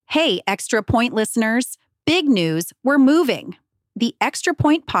Hey, Extra Point listeners, big news, we're moving. The Extra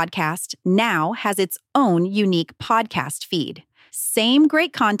Point podcast now has its own unique podcast feed. Same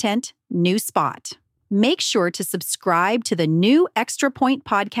great content, new spot. Make sure to subscribe to the new Extra Point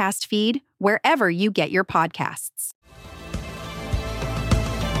podcast feed wherever you get your podcasts.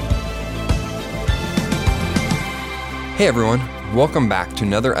 Hey everyone, welcome back to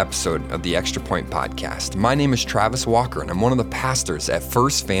another episode of the Extra Point Podcast. My name is Travis Walker and I'm one of the pastors at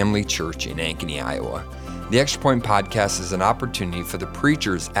First Family Church in Ankeny, Iowa. The Extra Point Podcast is an opportunity for the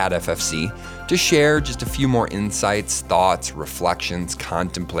preachers at FFC to share just a few more insights, thoughts, reflections,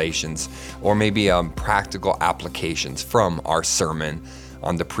 contemplations, or maybe practical applications from our sermon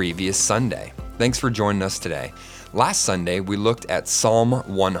on the previous Sunday. Thanks for joining us today. Last Sunday, we looked at Psalm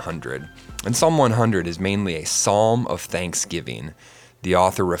 100. And Psalm 100 is mainly a psalm of thanksgiving. The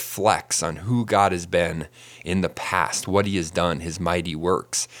author reflects on who God has been in the past, what he has done, his mighty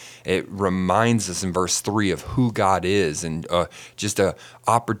works. It reminds us in verse 3 of who God is and just an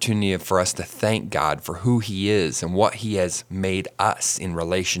opportunity for us to thank God for who he is and what he has made us in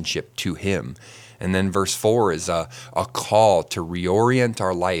relationship to him. And then verse 4 is a call to reorient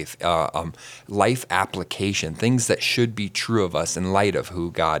our life, life application, things that should be true of us in light of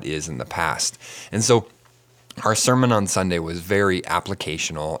who God is in the past. And so our sermon on Sunday was very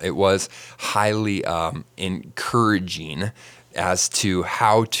applicational. It was highly encouraging as to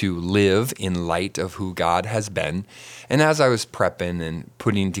how to live in light of who God has been. And as I was prepping and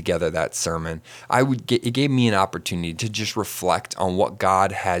putting together that sermon, it gave me an opportunity to just reflect on what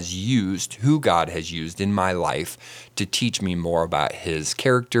God has used, who God has used in my life to teach me more about his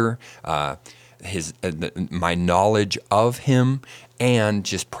character, my knowledge of him, and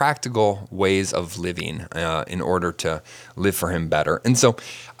just practical ways of living in order to live for him better. And so,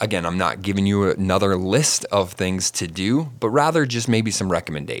 again, I'm not giving you another list of things to do, but rather just maybe some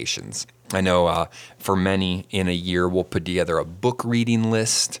recommendations. I know for many in a year, we'll put together a book reading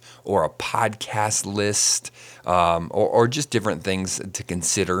list or a podcast list or just different things to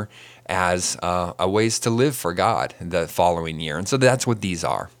consider as ways to live for God the following year. And so that's what these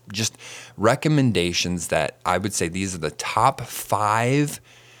are. Just recommendations that I would say these are the top 5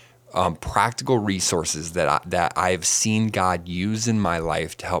 practical resources that I've seen God use in my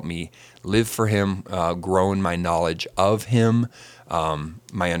life to help me live for him, grow in my knowledge of him,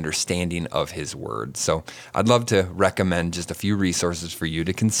 my understanding of his word. So I'd love to recommend just a few resources for you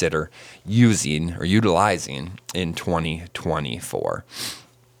to consider using or utilizing in 2024.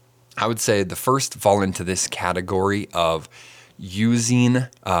 I would say the first fall into this category of using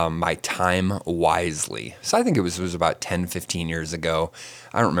my time wisely. So I think it was about 10, 15 years ago.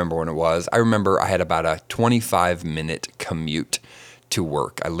 I don't remember when it was. I remember I had about a 25-minute commute to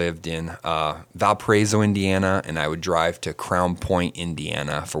work. I lived in Valparaiso, Indiana, and I would drive to Crown Point,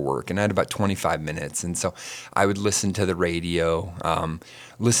 Indiana for work. And I had about 25 minutes. And so I would listen to the radio,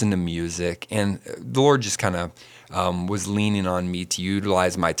 listen to music, and the Lord just kind of was leaning on me to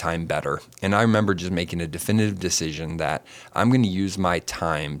utilize my time better. And I remember just making a definitive decision that I'm going to use my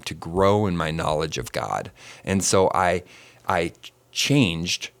time to grow in my knowledge of God. And so I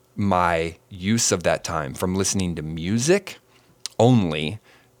changed my use of that time from listening to music only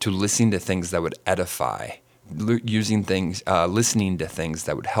to listening to things that would edify, listening to things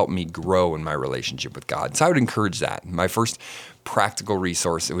that would help me grow in my relationship with God. So I would encourage that. My first practical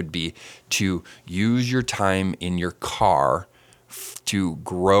resource, it would be to use your time in your car to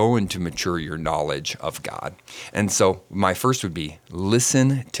grow and to mature your knowledge of God. And so my first would be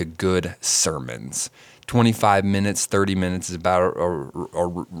listen to good sermons. 25 minutes, 30 minutes is about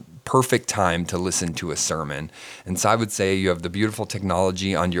a perfect time to listen to a sermon. And so I would say you have the beautiful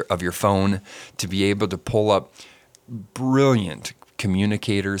technology of your phone to be able to pull up brilliant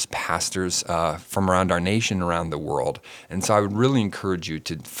communicators, pastors from around our nation, around the world. And so I would really encourage you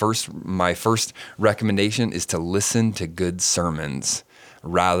to my first recommendation is to listen to good sermons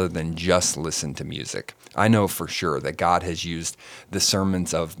rather than just listen to music. I know for sure that God has used the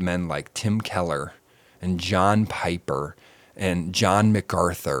sermons of men like Tim Keller and John Piper and John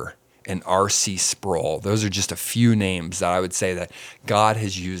MacArthur and R.C. Sproul. Those are just a few names that I would say that God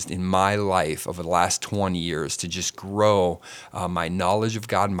has used in my life over the last 20 years to just grow my knowledge of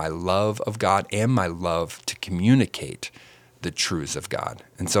God, my love of God, and my love to communicate the truths of God.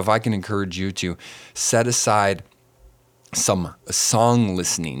 And so if I can encourage you to set aside some song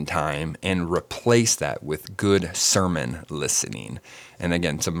listening time and replace that with good sermon listening. And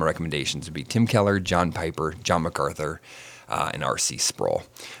again, some recommendations would be Tim Keller, John Piper, John MacArthur. and R.C. Sproul.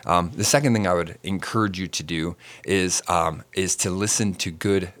 The second thing I would encourage you to do is to listen to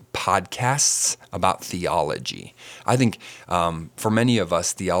good podcasts about theology. I think for many of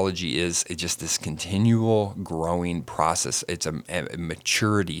us, theology is just this continual growing process. It's a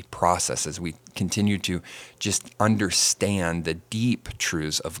maturity process as we continue to just understand the deep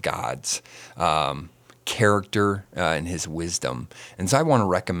truths of God's character and his wisdom. And so I want to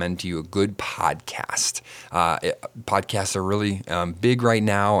recommend to you a good podcast. Podcasts are really big right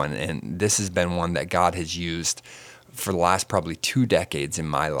now, and this has been one that God has used for the last probably 2 decades in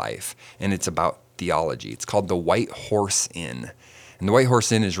my life, and it's about theology. It's called The White Horse Inn. And The White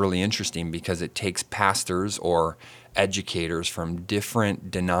Horse Inn is really interesting because it takes pastors or educators from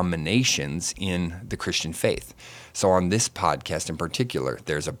different denominations in the Christian faith. So on this podcast in particular,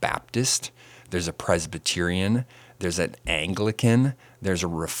 there's a Baptist, there's a Presbyterian, there's an Anglican, there's a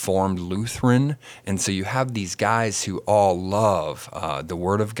Reformed Lutheran. And so you have these guys who all love the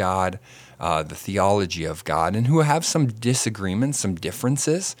Word of God, the theology of God, and who have some disagreements, some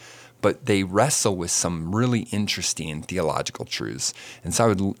differences, but they wrestle with some really interesting theological truths. And so I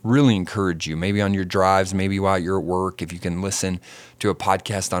would really encourage you, maybe on your drives, maybe while you're at work, if you can listen to a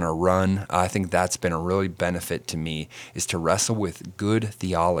podcast on a run. I think that's been a really benefit to me, is to wrestle with good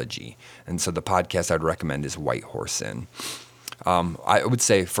theology. And so the podcast I'd recommend is White Horse Inn. I would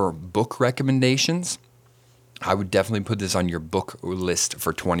say for book recommendations, I would definitely put this on your book list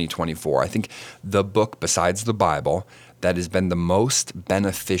for 2024. I think the book, besides the Bible, that has been the most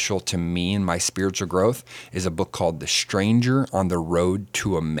beneficial to me in my spiritual growth is a book called The Stranger on the Road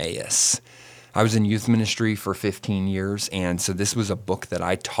to Emmaus. I was in youth ministry for 15 years, and so this was a book that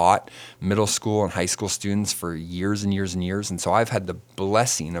I taught middle school and high school students for years and years and years, and so I've had the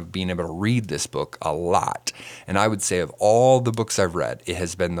blessing of being able to read this book a lot. And I would say of all the books I've read, it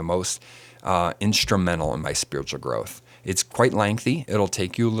has been the most instrumental in my spiritual growth. It's quite lengthy. It'll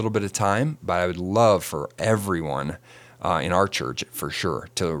take you a little bit of time, but I would love for everyone in our church, for sure,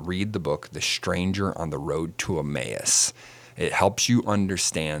 to read the book, The Stranger on the Road to Emmaus. It helps you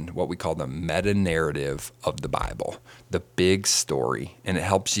understand what we call the meta-narrative of the Bible, the big story, and it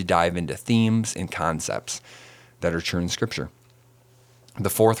helps you dive into themes and concepts that are true in Scripture. The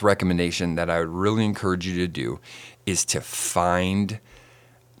fourth recommendation that I would really encourage you to do is to find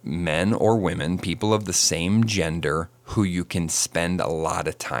men or women, people of the same gender, who you can spend a lot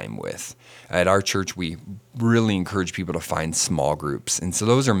of time with. At our church, we really encourage people to find small groups. And so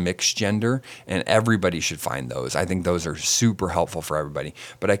those are mixed gender, and everybody should find those. I think those are super helpful for everybody.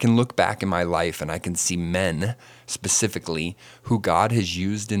 But I can look back in my life and I can see men specifically who God has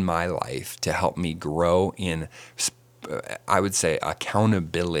used in my life to help me grow in, I would say,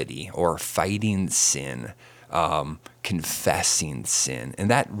 accountability or fighting sin, confessing sin, and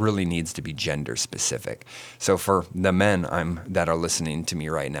that really needs to be gender specific. So for the men that are listening to me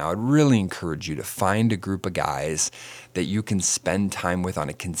right now, I'd really encourage you to find a group of guys that you can spend time with on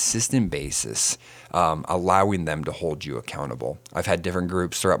a consistent basis, allowing them to hold you accountable. I've had different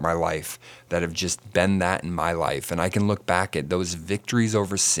groups throughout my life that have just been that in my life, and I can look back at those victories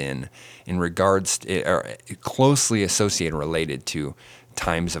over sin in regards to, or closely associated, related to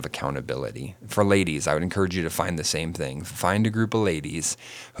times of accountability. For ladies, I would encourage you to find the same thing. Find a group of ladies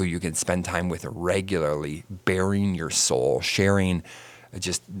who you can spend time with regularly, bearing your soul, sharing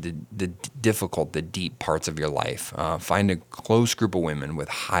just the difficult, the deep parts of your life. Find a close group of women with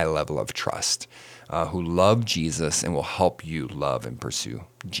high level of trust who love Jesus and will help you love and pursue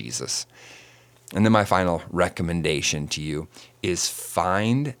Jesus. And then my final recommendation to you is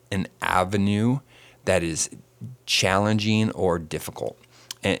find an avenue that is challenging or difficult.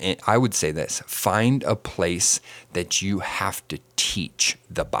 And I would say this: find a place that you have to teach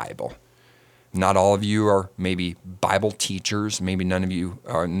the Bible. Not all of you are maybe Bible teachers. Maybe not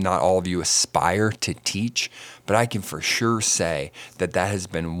all of you aspire to teach, but I can for sure say that has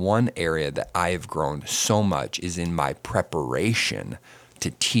been one area that I have grown so much, is in my preparation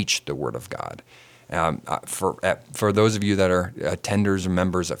to teach the Word of God. For those of you that are attenders or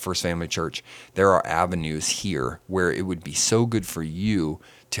members at First Family Church, there are avenues here where it would be so good for you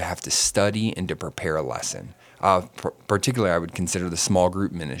to have to study and to prepare a lesson. Particularly, I would consider the small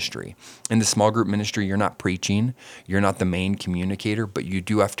group ministry. In the small group ministry, you're not preaching, you're not the main communicator, but you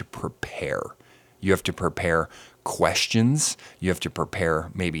do have to prepare. You have to prepare questions. You have to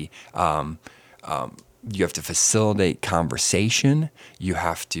prepare maybe you have to facilitate conversation. You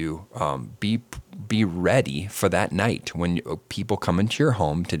have to be ready for that night when people come into your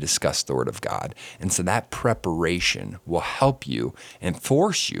home to discuss the Word of God. And so that preparation will help you and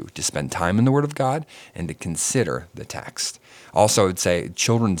force you to spend time in the Word of God and to consider the text. Also, I would say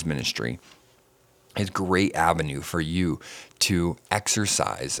children's ministry. a great avenue for you to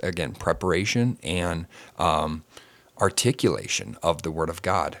exercise, again, preparation and articulation of the Word of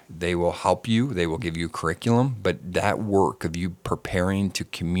God. They will help you. They will give you curriculum, but that work of you preparing to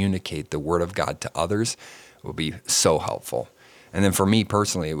communicate the Word of God to others will be so helpful. And then for me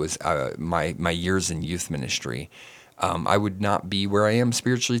personally, it was my years in youth ministry. I would not be where I am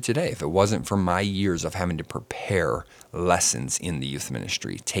spiritually today if it wasn't for my years of having to prepare lessons in the youth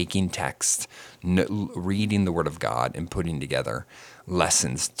ministry, taking text, reading the Word of God, and putting together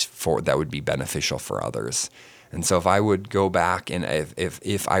lessons that would be beneficial for others. And so if I would go back, and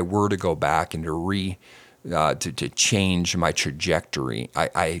if I were to go back and to change my trajectory,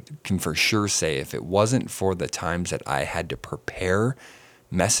 I can for sure say if it wasn't for the times that I had to prepare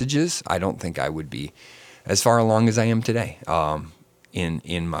messages, I don't think I would be as far along as I am today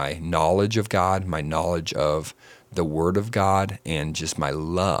in my knowledge of God, my knowledge of the Word of God, and just my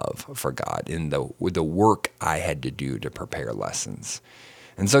love for God with the work I had to do to prepare lessons.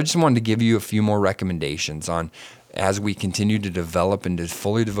 And so I just wanted to give you a few more recommendations on, as we continue to develop into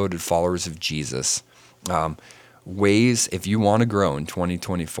fully devoted followers of Jesus, ways, if you want to grow in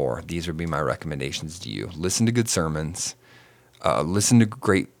 2024, these would be my recommendations to you. Listen to good sermons, listen to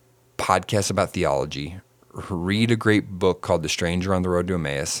great podcasts about theology, read a great book called The Stranger on the Road to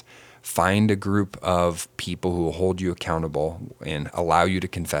Emmaus, find a group of people who will hold you accountable and allow you to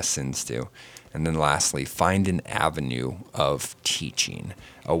confess sins to. And then lastly, find an avenue of teaching,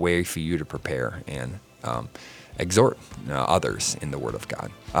 a way for you to prepare and exhort others in the Word of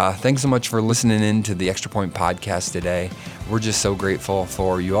God. Thanks so much for listening in to the Extra Point podcast today. We're just so grateful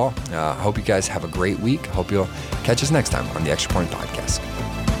for you all. Hope you guys have a great week. Hope you'll catch us next time on the Extra Point podcast.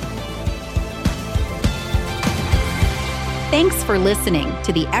 Thanks for listening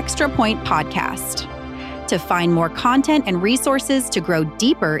to the Extra Point podcast. To find more content and resources to grow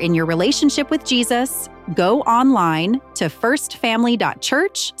deeper in your relationship with Jesus, go online to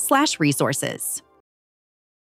firstfamily.church/resources.